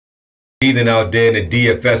Even out there in the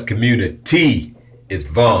DFS community is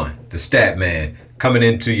Vaughn, the stat man, coming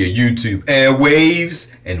into your YouTube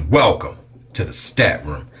airwaves, and welcome to the stat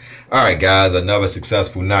room. All right, guys, another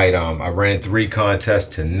successful night. I ran 3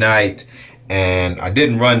 contests tonight, and I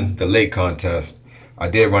didn't run the late contest. I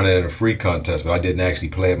did run it in a free contest, but I didn't actually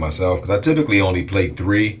play it myself because I typically only play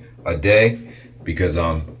 3 a day because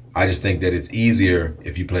I just think that it's easier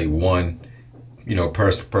if you play 1,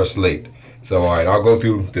 per slate. So, all right, I'll go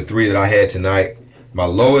through the 3 that I had tonight. My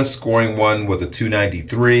lowest scoring one was a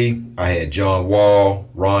 293. I had John Wall,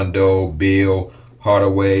 Rondo, Beal,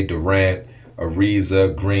 Hardaway, Durant,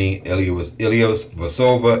 Ariza, Green, Ilias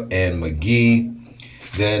Vasova, and McGee.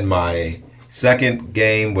 Then my second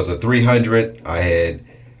game was a 300. I had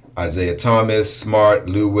Isaiah Thomas, Smart,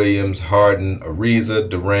 Lou Williams, Harden, Ariza,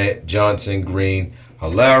 Durant, Johnson, Green,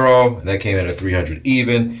 Halero, and that came at a 300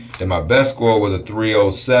 even. Then my best score was a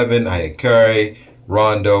 307. I had Curry,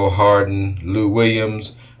 Rondo, Harden, Lou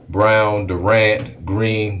Williams, Brown, Durant,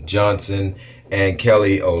 Green, Johnson, and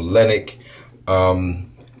Kelly Olynyk.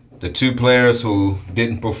 The 2 players who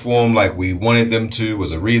didn't perform like we wanted them to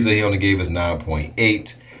was Ariza. He only gave us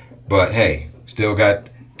 9.8. But hey, still got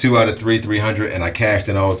 2 out of 3 300, and I cashed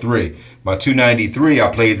in all 3. My 293,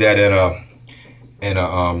 I played that in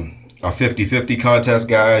a 50-50 contest,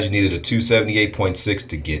 guys. You needed a 278.6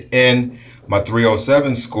 to get in. My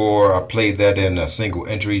 307 score, I played that in a single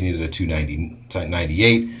entry. You needed a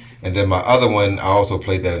 298. And then my other one, I also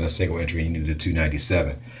played that in a single entry. You needed a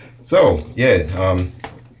 297. So, yeah,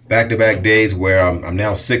 back-to-back days where I'm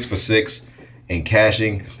now 6 for 6 in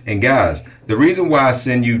cashing. And, guys, the reason why I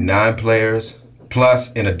send you 9 players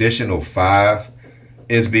plus an additional 5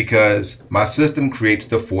 is because my system creates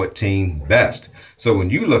the 14 best. So when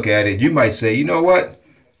you look at it, you might say, you know what?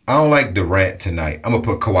 I don't like Durant tonight. I'm going to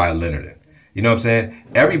put Kawhi Leonard in. You know what I'm saying?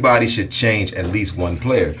 Everybody should change at least 1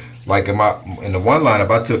 player. Like in the one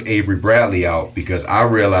lineup, I took Avery Bradley out because I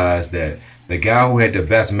realized that the guy who had the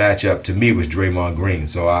best matchup to me was Draymond Green.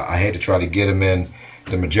 So I had to try to get him in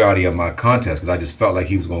the majority of my contests because I just felt like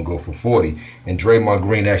he was going to go for 40. And Draymond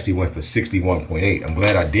Green actually went for 61.8. I'm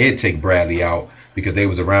glad I did take Bradley out because they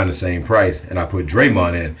was around the same price, and I put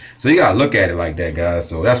Draymond in. So you got to look at it like that, guys.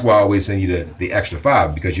 So that's why I always send you the extra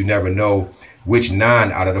 5, because you never know which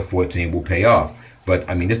 9 out of the 14 will pay off. But,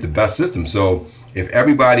 I mean, it's the best system. So if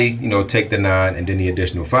everybody, take the 9 and then the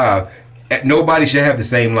additional 5, nobody should have the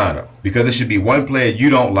same lineup, because it should be 1 player you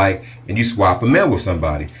don't like and you swap them in with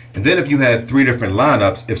somebody. And then if you have 3 different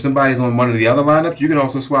lineups, if somebody's on one of the other lineups, you can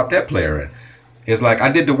also swap that player in. It's like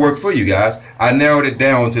I did the work for you guys. I narrowed it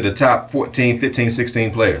down to the top 14, 15, 16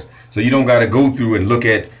 players. So you don't got to go through and look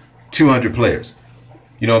at 200 players.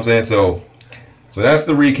 You know what I'm saying? So that's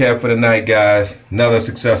the recap for the night, guys. Another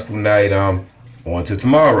successful night. On to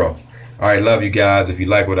tomorrow. All right, love you guys. If you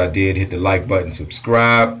like what I did, hit the like button,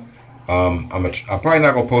 subscribe. I'm probably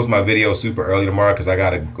not going to post my video super early tomorrow because I got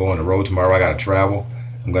to go on the road tomorrow. I got to travel.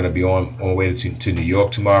 I'm going to be on my way to New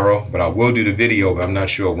York tomorrow. But I will do the video, but I'm not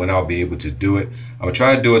sure when I'll be able to do it. I'm going to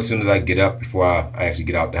try to do it as soon as I get up before I actually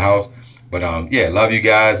get out the house. But, yeah, love you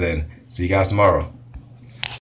guys, and see you guys tomorrow.